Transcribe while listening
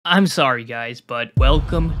I'm sorry guys, but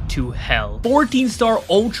welcome to hell. 14-star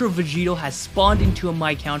Ultra Vegito has spawned into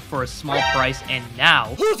my account for a small price, and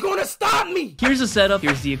now... Who's gonna stop me? Here's the setup,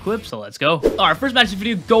 here's the equip, so let's go. Alright, first match of the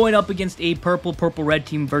video, going up against a purple-red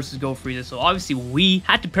team versus Go Frieza. So obviously we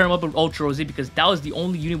had to pair him up with Ultra Rose because that was the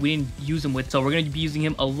only unit we didn't use him with. So we're going to be using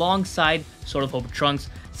him alongside Sword of Hope Trunks,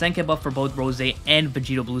 Zenkai buff for both Rose and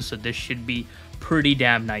Vegito Blue, so this should be pretty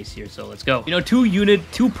damn nice here. So let's go. You know,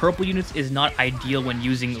 two purple units is not ideal when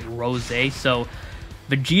using Rose, so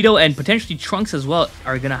Vegito and potentially Trunks as well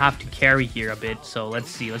are gonna have to carry here a bit. So let's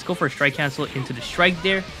see, let's go for a strike cancel into the strike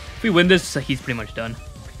there. If we win this, he's pretty much done.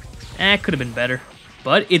 Could have been better,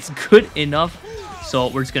 but it's good enough, so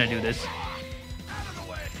we're just gonna do this.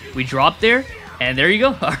 We drop there, and there you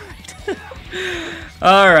go. All right.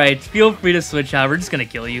 All right, feel free to switch out. We're just gonna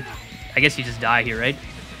kill you. I guess you just die here, right?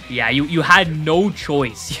 Yeah, you had no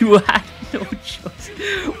choice. You had no choice.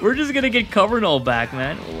 We're just gonna get covered all back,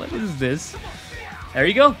 man. What is this? There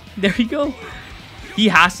you go. There you go. He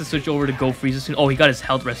has to switch over to Go Frieza soon. Oh, he got his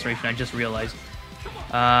health restoration. I just realized.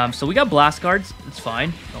 So we got blast guards. It's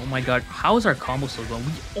fine. Oh my god. How is our combo still going?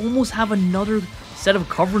 We almost have another set of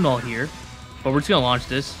Covernall here. But we're just gonna launch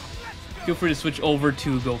this. Feel free to switch over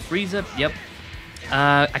to Go Frieza. Yep.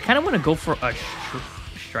 I kind of want to go for a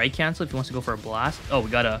strike cancel if he wants to go for a blast. Oh, we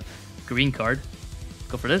got a green card.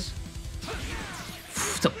 Go for this.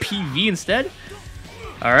 It's a PV instead.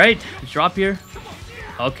 All right, let's drop here.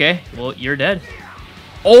 Okay, well, you're dead.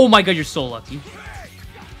 Oh my god, you're so lucky.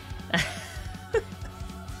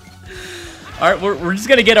 All right, we're just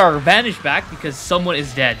gonna get our advantage back because someone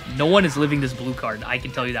is dead. No one is living this blue card. I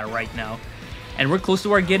can tell you that right now. And we're close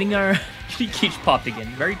to getting our cage popped again.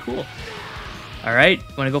 Very cool. All right,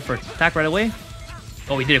 want to go for attack right away?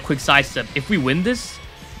 Oh, we did a quick sidestep. If we win this,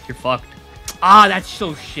 you're fucked. Ah, that's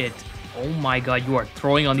so shit. Oh my god, you are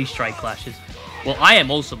throwing on these strike clashes. Well, I am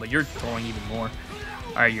also, but you're throwing even more.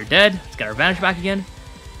 Alright, you're dead. Let's get our advantage back again.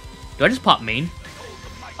 Do I just pop main?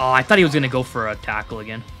 Oh, I thought he was going to go for a tackle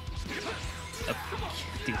again.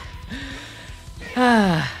 Dude.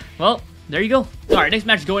 Well, there you go. Alright, next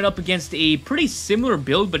match going up against a pretty similar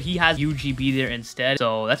build, but he has UGB there instead.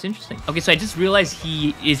 So that's interesting. Okay, so I just realized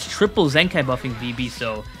he is triple Zenkai buffing VB,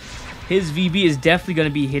 so his VB is definitely going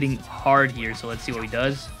to be hitting hard here. So let's see what he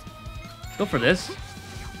does. Go for this.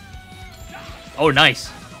 Oh, nice.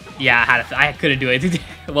 Yeah, I couldn't do it.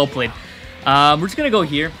 Well played. We're just going to go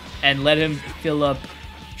here and let him fill up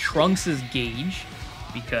Trunks' gauge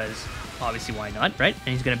because obviously why not, right?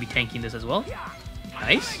 And he's going to be tanking this as well.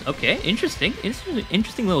 Nice. Okay. Interesting.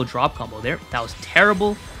 Interesting little drop combo there. That was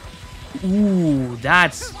terrible. Ooh,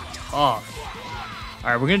 that's tough. All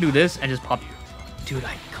right, we're going to do this and just pop. Dude,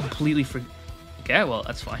 I completely forgot. Okay, well,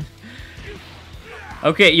 that's fine.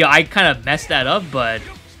 Okay, yeah, I kind of messed that up, but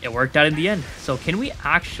it worked out in the end. So can we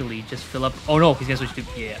actually just fill up? Oh, no, he's going to switch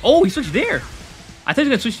to... Yeah. Oh, he switched there. I thought he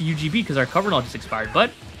was going to switch to UGB because our Covernall just expired, but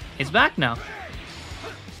it's back now.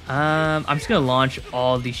 I'm just going to launch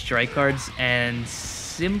all these strike cards and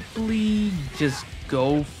simply just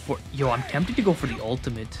go for... Yo, I'm tempted to go for the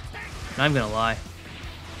ultimate. Not even going to lie.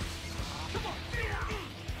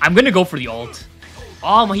 I'm going to go for the ult.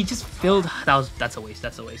 Oh, he just filled... That's a waste.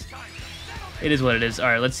 That's a waste. It is what it is. All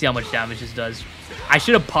right, let's see how much damage this does. I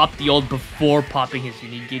should have popped the ult before popping his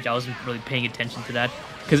unique gauge. I wasn't really paying attention to that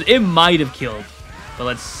because it might have killed. But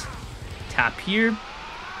let's tap here.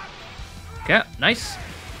 Okay, nice.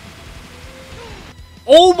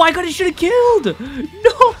 Oh my god, it should have killed!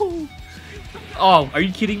 No! Oh, are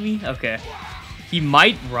you kidding me? Okay. He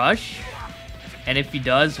might rush. And if he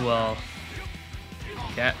does, well...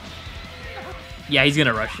 Okay. Yeah, he's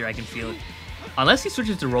gonna rush here. I can feel it. Unless he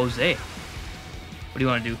switches to Rose. What do you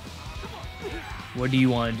want to do? What do you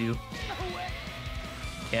want to do?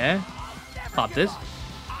 Okay. Pop this.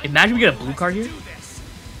 Imagine we get a blue card here.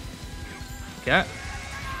 Okay.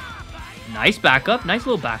 Nice backup. Nice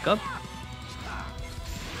little backup.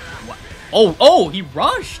 What? Oh, he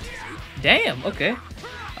rushed. Damn. Okay.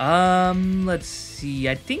 Let's see.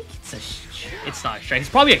 I think it's not a strike. It's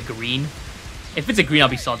probably a green. If it's a green, I'll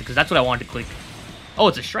be salty because that's what I wanted to click. Oh,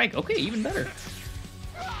 it's a strike. Okay, even better.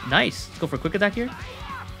 Nice. Let's go for a quick attack here.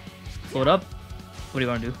 Float up. What do you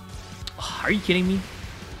want to do? Oh, are you kidding me?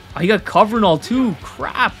 Oh, he got Covernall too.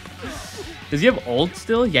 Crap. Does he have ult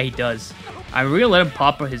still? Yeah, he does. I'm really gonna let him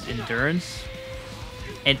pop his endurance.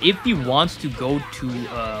 And if he wants to go to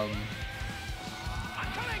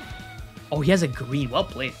oh, he has a green. Well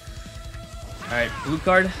played. Alright, blue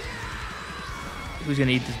card. Who's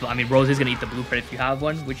gonna eat this? I mean, Rose is gonna eat the blue card if you have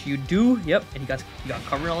one, which you do. Yep, and you got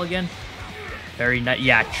Covernall again. Very nice.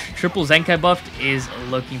 Yeah, triple Zenkai buffed is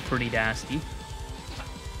looking pretty nasty.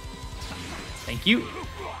 Thank you.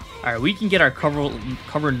 All right, we can get our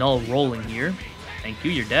cover null rolling here. Thank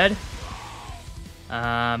you, you're dead.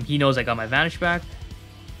 He knows I got my vanish back.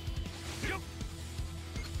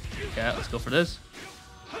 Yeah, let's go for this.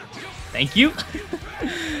 Thank you.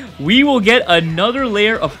 We will get another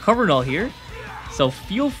layer of cover null here. So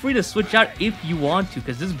feel free to switch out if you want to,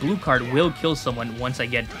 because this blue card will kill someone once I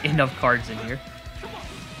get enough cards in here.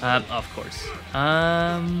 Of course.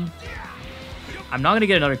 I'm not going to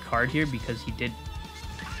get another card here because he did...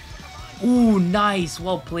 Ooh, nice.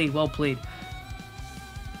 Well played, well played.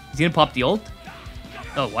 He's going to pop the ult?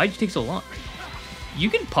 Oh, why'd you take so long? You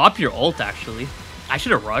can pop your ult, actually. I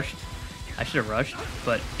should have rushed.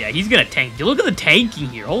 But yeah, he's going to tank. Look at the tanking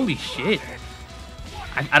here. Holy shit.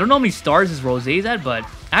 I don't know how many stars his Rosé is at, but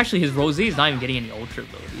actually his Rosé is not even getting any ultra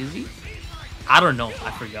ability, is he? I don't know.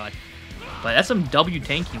 I forgot. But that's some W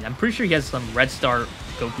tanking. I'm pretty sure he has some red star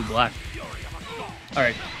Goku Black.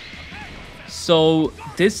 Alright. So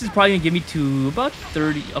this is probably going to give me to about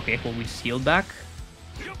 30. Okay, well, we just healed back.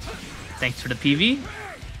 Thanks for the PV.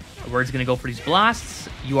 We're going to go for these blasts.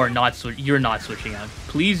 You're not switching out.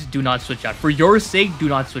 Please do not switch out. For your sake, do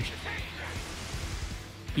not switch.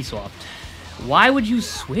 He swapped. Why would you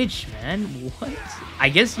switch, man? What? I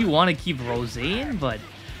guess you want to keep Rosé in, but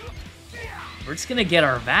we're just gonna get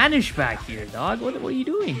our vanish back here, dog. What are you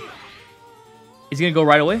doing? He's gonna go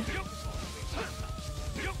right away.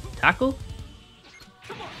 Tackle.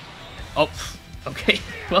 Oh, okay.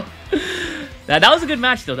 Well, that was a good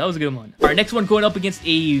match, though. That was a good one. All right, next one going up against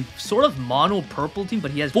a sort of mono purple team,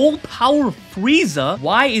 but he has full power Frieza.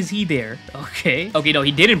 Why is he there? Okay. Okay, no,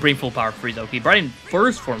 he didn't bring full power Frieza. Okay, he brought in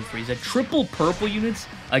first form Frieza. Triple purple units.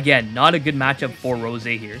 Again, not a good matchup for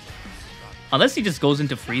Rosé here. Unless he just goes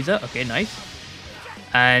into Frieza. Okay, nice.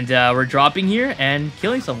 And we're dropping here and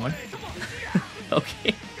killing someone.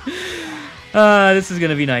 Okay. This is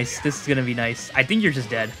going to be nice. This is going to be nice. I think you're just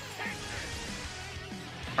dead.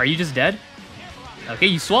 Are you just dead? Okay,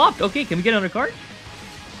 you swapped. Okay, can we get another card?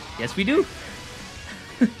 Yes, we do.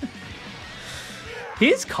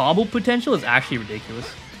 His combo potential is actually ridiculous.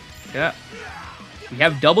 Yeah. We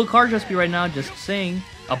have double card recipe right now, just saying.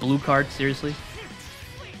 A blue card, seriously.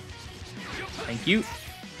 Thank you.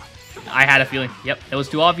 I had a feeling. Yep, that was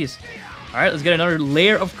too obvious. Alright, let's get another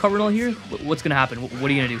layer of cover null here. What's gonna happen? What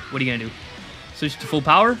are you gonna do? What are you gonna do? Switch to full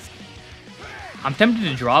power? I'm tempted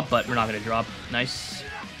to drop, but we're not gonna drop. Nice.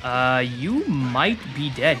 You might be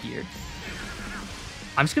dead here.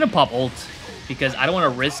 I'm just gonna pop ult because I don't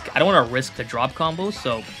want to risk the drop combos.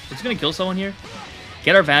 So we're just gonna kill someone here,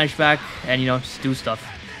 get our vanish back, and just do stuff.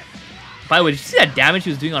 By the way, did you see that damage he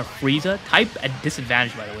was doing on Frieza? Type at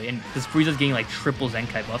disadvantage, by the way, and this Frieza's getting like triple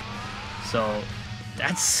Zenkai buff, so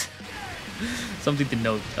that's something to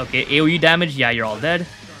note. Okay, AoE damage. Yeah, you're all dead.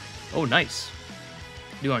 Oh, nice.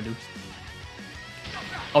 What do you want to do?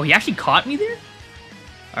 Oh, he actually caught me there.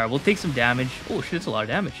 Alright, we'll take some damage. Oh shit, it's a lot of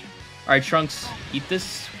damage. Alright, Trunks, eat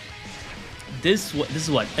this. This is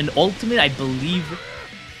what? An ultimate, I believe,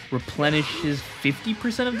 replenishes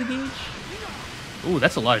 50% of the gauge? Oh,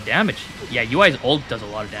 that's a lot of damage. Yeah, UI's ult does a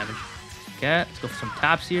lot of damage. Okay, let's go for some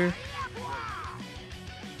taps here.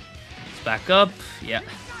 Let's back up. Yeah.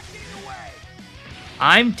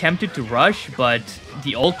 I'm tempted to rush, but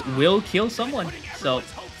the ult will kill someone. So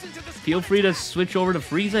feel free to switch over to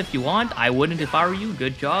Frieza if you want. I wouldn't if I were you.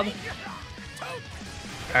 Good job.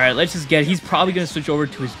 Alright, let's just get... He's probably going to switch over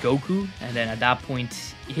to his Goku. And then at that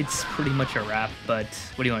point, it's pretty much a wrap. But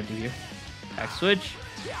what do you want to do here? Back switch.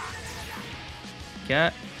 Okay.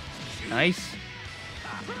 Nice.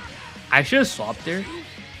 I should have swapped there.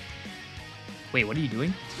 Wait, what are you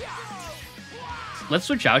doing? Let's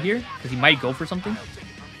switch out here, because he might go for something.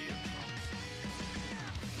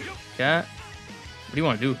 Okay. What do you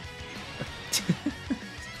want to do?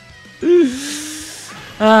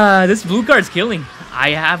 This blue card's killing.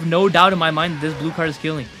 I have no doubt in my mind that this blue card is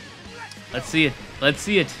killing. Let's see it. Let's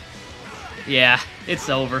see it. Yeah, it's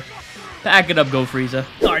over. Pack it up, go Frieza.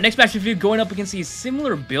 Alright, next match review going up against a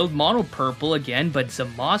similar build, mono purple again, but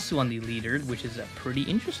Styzmask on the leader, which is pretty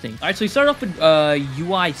interesting. Alright, so we start off with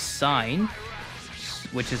UI sign,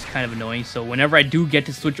 which is kind of annoying. So whenever I do get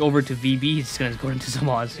to switch over to VB, he's just gonna go into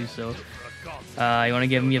Styzmask. So you want to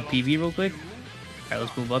give me a PV real quick? Alright,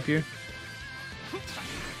 let's move up here.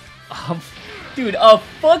 Dude, a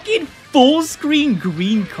fucking full screen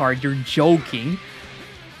green card. You're joking.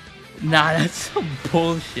 Nah, that's some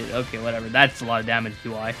bullshit. Okay, whatever. That's a lot of damage,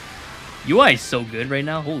 UI. UI is so good right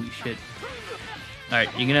now. Holy shit. Alright,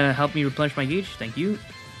 you're gonna help me replenish my gauge? Thank you.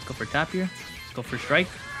 Let's go for tap here. Let's go for strike.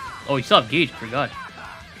 Oh, you still have gauge. Forgot.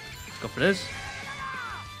 Let's go for this.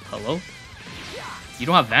 Hello? You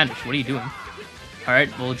don't have vanish. What are you doing?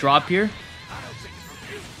 Alright, we'll drop here.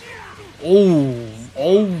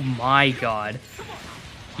 Oh my god.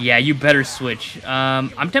 Yeah, you better switch.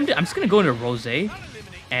 I'm tempted. I'm just gonna go into Rose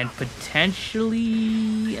and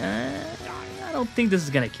potentially. I don't think this is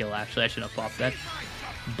gonna kill. Actually, I shouldn't have popped that.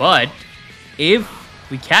 But if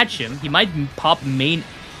we catch him, he might pop main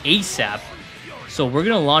ASAP. So we're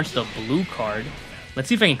gonna launch the blue card. Let's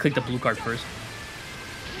see if I can click the blue card first.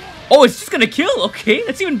 Oh, it's just gonna kill. Okay,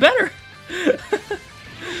 that's even better.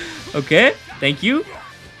 Okay, thank you.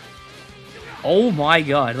 Oh my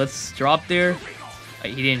god, let's drop there.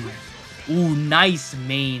 He didn't. Ooh, nice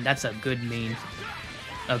main. That's a good main.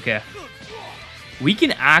 Okay. We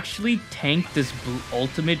can actually tank this blue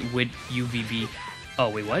ultimate with UVB. Oh,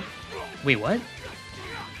 wait, what? Wait, what?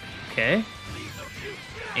 Okay.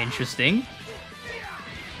 Interesting.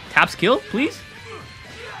 Taps kill, please.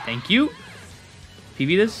 Thank you.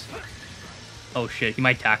 PB this. Oh shit, he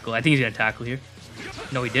might tackle. I think he's gonna tackle here.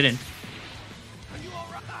 No, he didn't.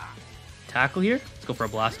 Tackle here. Let's go for a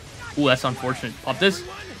blast. Ooh, that's unfortunate. Pop this.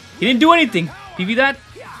 He didn't do anything. PB that.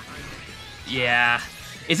 Yeah.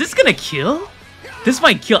 Is this gonna kill? This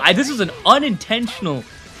might kill. This was an unintentional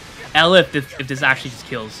LF if this actually just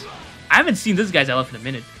kills. I haven't seen this guy's LF in a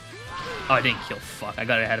minute. Oh, I didn't kill. Fuck, I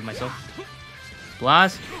got ahead of myself.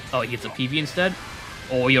 Blast. Oh, he gets a PB instead.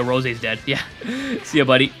 Oh, yo, Rose's dead. Yeah. See ya,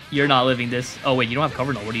 buddy. You're not living this. Oh, wait, you don't have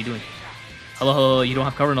cover null. What are you doing? Hello, hello. You don't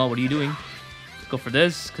have cover null. What are you doing? Let's go for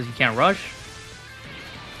this, because you can't rush.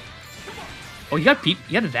 Oh, you got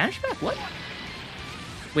advantage back? What?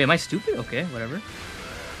 Wait, am I stupid? Okay, whatever.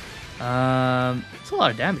 It's a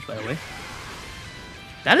lot of damage, by the way.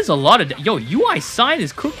 That is a lot of... Yo, UI sign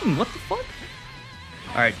is cooking. What the fuck?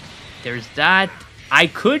 Alright, there's that. I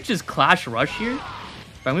could just Clash Rush here.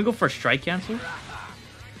 But I'm going to go for a Strike Cancel.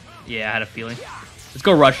 Yeah, I had a feeling. Let's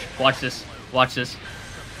go Rush. Watch this. Watch this.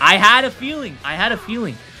 I had a feeling. I had a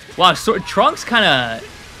feeling. Wow, so Trunks kind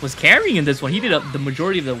of was carrying in this one. He did the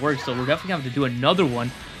majority of the work, so we're definitely going to have to do another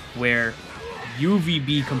one where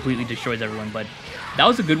UVB completely destroys everyone. But that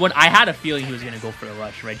was a good one. I had a feeling he was going to go for the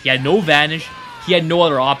Rush, right? He had no Vanish. He had no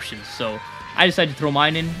other options, so I decided to throw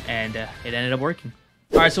mine in, and it ended up working.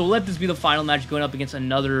 Alright, so we'll let this be the final match, going up against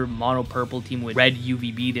another mono purple team with red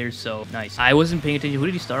UVB there, so nice. I wasn't paying attention. Who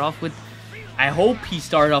did he start off with? I hope he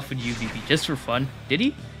started off with UVB, just for fun. Did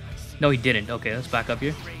he? No, he didn't. Okay, let's back up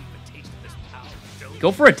here.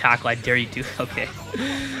 Go for a tackle, I dare you to. Okay.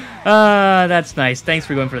 That's nice. Thanks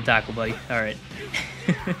for going for the tackle, buddy. Alright.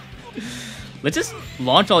 Let's just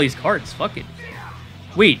launch all these cards. Fuck it.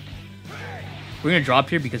 Wait. We're going to drop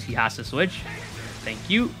here because he has to switch. Thank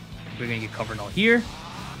you. We're going to get covered all here.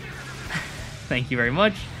 Thank you very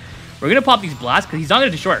much. We're going to pop these blasts because he's not going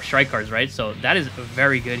to destroy our strike cards, right? So that is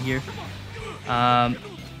very good here. We're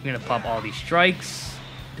going to pop all these strikes.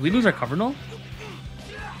 Did we lose our cover null?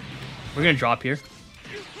 We're going to drop here.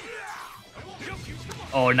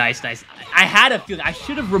 Oh, nice, nice. I had a feeling. I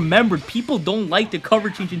should have remembered. People don't like to cover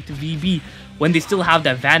change into VB when they still have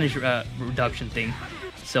that Vanish reduction thing.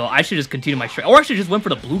 So I should just continue my strike. Or I should just went for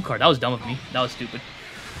the blue card. That was dumb of me. That was stupid.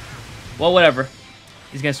 Well, whatever.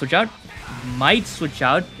 He's going to switch out. Might switch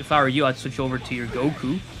out. If I were you, I'd switch over to your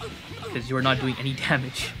Goku. Because you are not doing any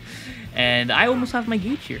damage. And I almost have my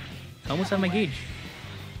gauge here. I almost have my gauge.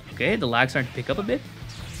 Okay, the lag's starting to pick up a bit.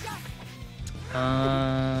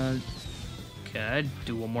 Okay,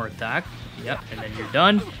 do one more attack. Yep, and then you're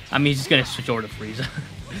done. I mean, he's just going to switch over to Frieza.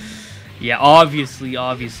 Yeah, obviously.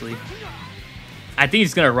 I think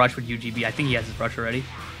he's going to rush with UGB. I think he has his rush already.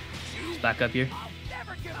 Let's back up here.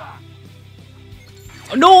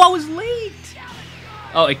 Oh, no, I was late.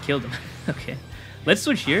 Oh, it killed him. Okay. Let's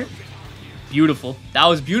switch here. Beautiful. That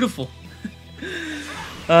was beautiful.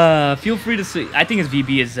 Feel free to see. I think his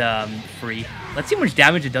VB is free. Let's see how much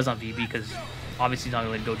damage it does on VB, because obviously he's not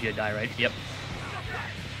going to let Gogeta die, right? Yep.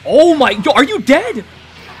 Oh my... Yo, are you dead?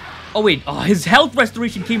 Oh, wait. Oh, his health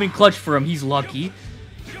restoration came in clutch for him. He's lucky.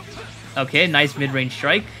 Okay, nice mid-range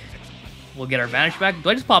strike. We'll get our Vanish back. Do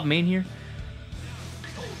I just pop main here?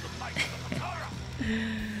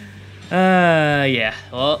 Yeah.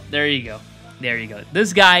 Well, there you go. There you go.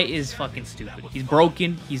 This guy is fucking stupid. He's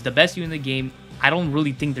broken. He's the best unit in the game. I don't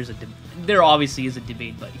really think there's a... There obviously is a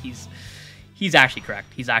debate, but he's actually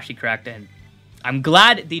cracked. He's actually cracked, and I'm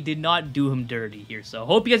glad they did not do him dirty here. So,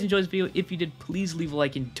 hope you guys enjoyed this video. If you did, please leave a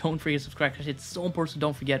like, and don't forget to subscribe. It's so important, so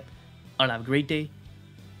don't forget. And have a great day.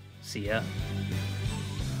 See ya.